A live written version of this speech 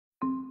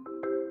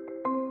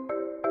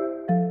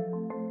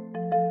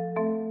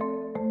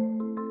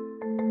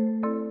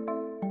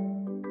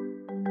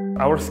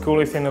Our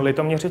school is in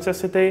Litoměřice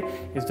city.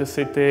 It's the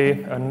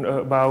city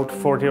about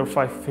 40 or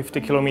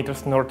 50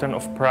 kilometers northern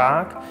of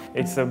Prague.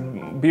 It's a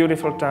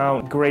beautiful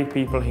town, great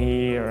people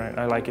here, and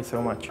I like it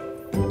so much.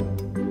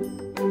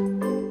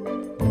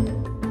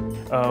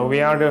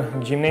 We are the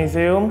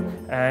gymnasium,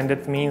 and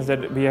that means that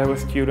we have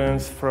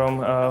students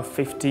from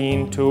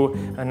 15 to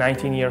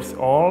 19 years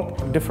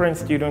old. Different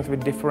students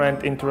with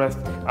different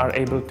interests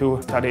are able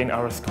to study in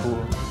our school.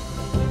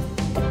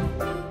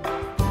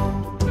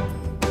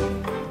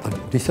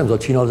 Když jsem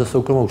začínal se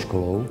soukromou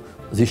školou,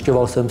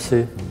 zjišťoval jsem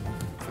si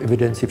v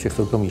evidenci všech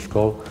soukromých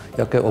škol,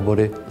 jaké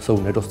obory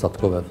jsou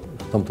nedostatkové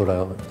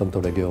v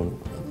tomto regionu.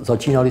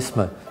 Začínali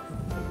jsme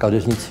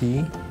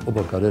kadeřnicí,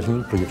 obor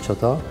kadeřník pro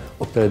děvčata,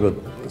 o které byl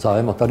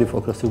zájem, a tady v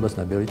okrese vůbec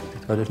nebyly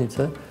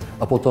kadeřnice.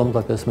 A potom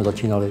také jsme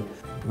začínali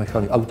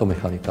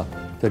automechanika,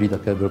 který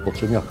také byl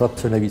potřebný a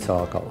chlapce nejvíc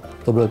lákal.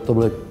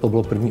 To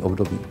bylo první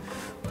období.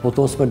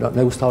 Potom jsme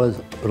neustále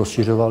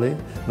rozšiřovali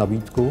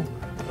nabídku,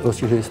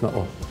 rozšířili jsme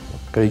o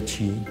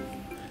krejčí,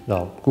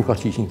 dál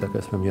kuchař-číšník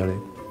také jsme měli,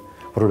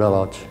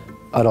 prodavač,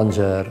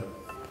 aranžér,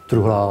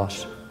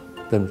 truhlář,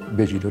 ten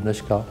běží do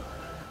dneška,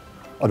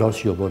 a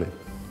další obory.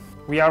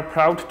 We are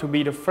proud to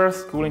be the first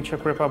school in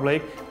Czech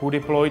Republic who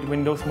deployed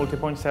Windows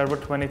MultiPoint Server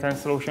 2010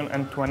 solution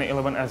and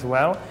 2011 as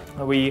well.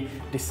 We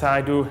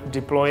decided to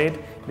deploy it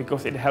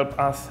because it helped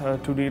us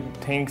to do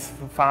things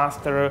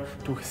faster,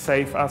 to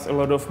save us a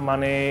lot of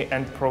money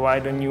and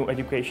provide a new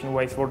education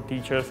ways for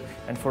teachers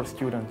and for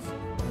students.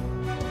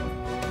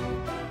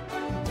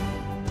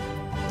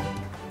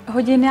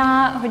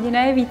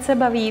 Hodina je více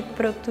baví,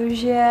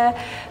 protože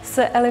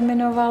se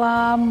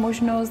eliminovala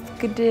možnost,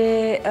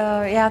 kdy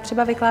já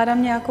třeba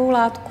vykládám nějakou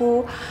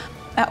látku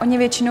a oni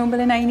většinou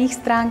byli na jiných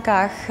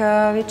stránkách.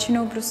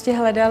 Většinou prostě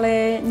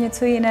hledali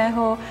něco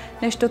jiného,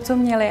 než to, co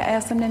měli, a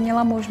já jsem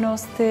neměla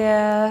možnost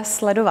je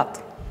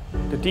sledovat.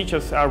 The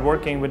teachers are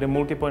working with the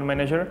MultiPoint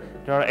manager.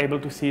 They are able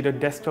to see the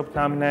desktop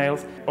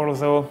thumbnails.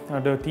 Also,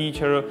 the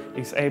teacher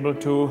is able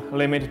to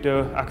limit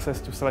the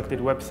access to selected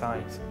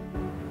websites.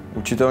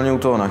 Učitel mě u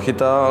toho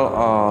nachytal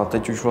a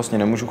teď už vlastně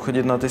nemůžu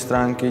chodit na ty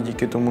stránky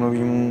díky tomu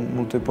novému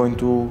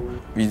MultiPointu.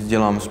 Víc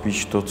dělám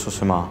spíš to, co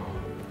se má.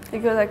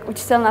 Tak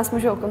učitel nás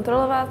můžou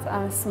kontrolovat a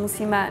my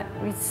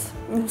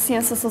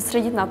musíme se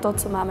soustředit na to,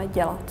 co máme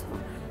dělat.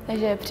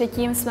 Takže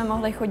předtím jsme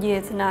mohli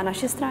chodit na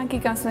naše stránky,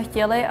 kam jsme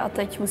chtěli, a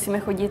teď musíme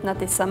chodit na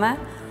ty samé.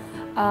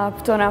 A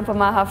to nám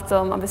pomáhá v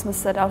tom, aby jsme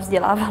se dál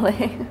vzdělávali.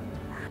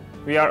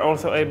 We are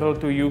also able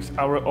to use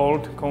our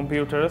old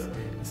computers.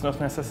 It's not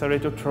necessary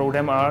to throw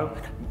them out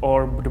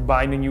or to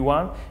buy a new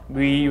one.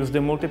 We use the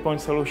MultiPoint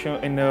solution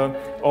in the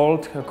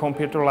old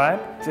computer lab.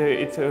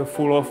 It's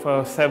full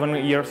of 7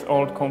 years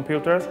old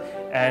computers,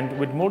 and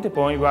with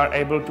MultiPoint we are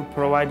able to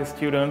provide the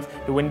students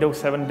the Windows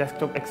 7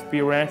 desktop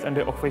experience and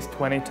the Office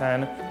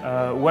 2010.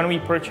 When we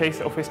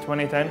purchased Office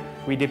 2010,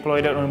 we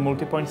deployed it on a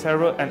MultiPoint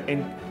server, and it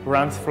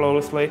runs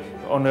flawlessly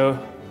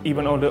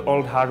even on the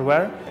old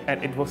hardware,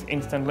 and it was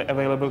instantly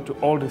available to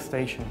all the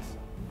stations.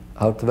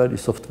 Hardware i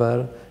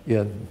software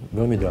je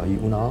velmi drahý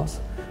u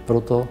nás,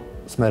 proto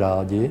jsme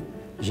rádi,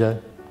 že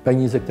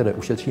peníze, které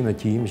ušetříme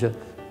tím, že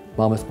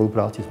máme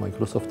spolupráci s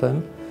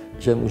Microsoftem,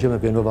 že můžeme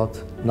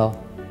věnovat na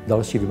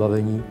další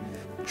vybavení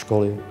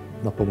školy,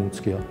 na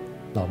pomůcky a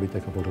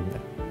nábytek a podobně.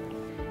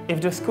 If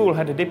the school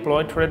had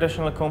deployed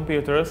traditional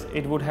computers,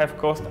 it would have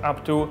cost up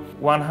to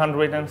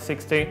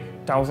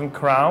 160,000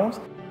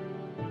 crowns.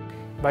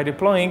 By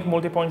deploying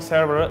MultiPoint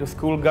server, the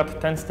school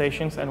got 10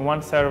 stations and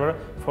 1 server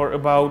for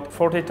about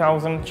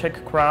 40,000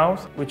 Czech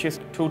crowns, which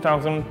is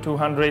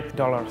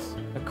 $2,200.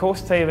 A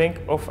cost saving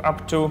of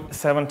up to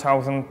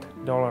 $7,000.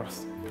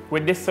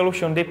 With this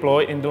solution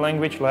deployed in the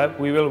language lab,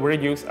 we will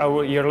reduce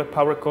our yearly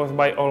power cost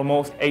by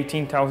almost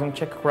 18,000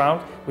 Czech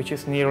crowns, which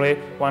is nearly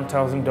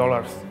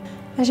 $1,000.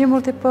 Takže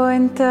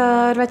MultiPoint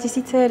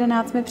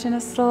 2011 mi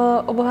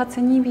přinesl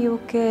obohacení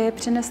výuky,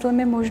 přinesl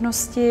mi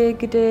možnosti,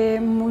 kdy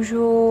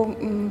můžu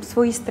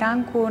svoji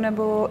stránku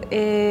nebo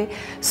i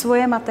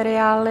svoje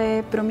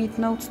materiály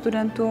promítnout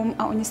studentům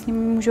a oni s nimi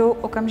můžou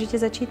okamžitě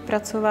začít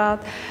pracovat.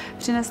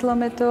 Přineslo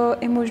mi to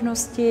i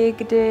možnosti,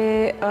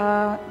 kdy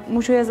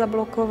můžu je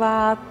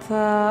zablokovat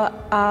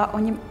a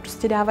oni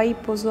prostě dávají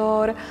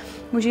pozor.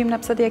 Můžu jim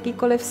napsat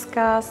jakýkoliv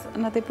vzkaz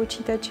na ty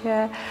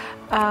počítače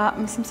a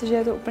myslím si, že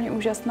je to úplně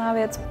úžasná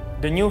věc.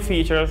 The new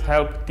features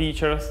help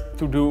teachers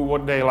to do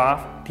what they love,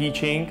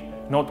 teaching,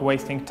 not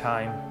wasting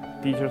time.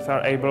 Teachers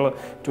are able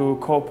to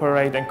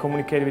cooperate and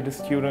communicate with the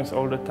students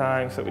all the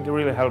time, so it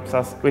really helps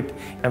us with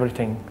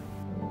everything.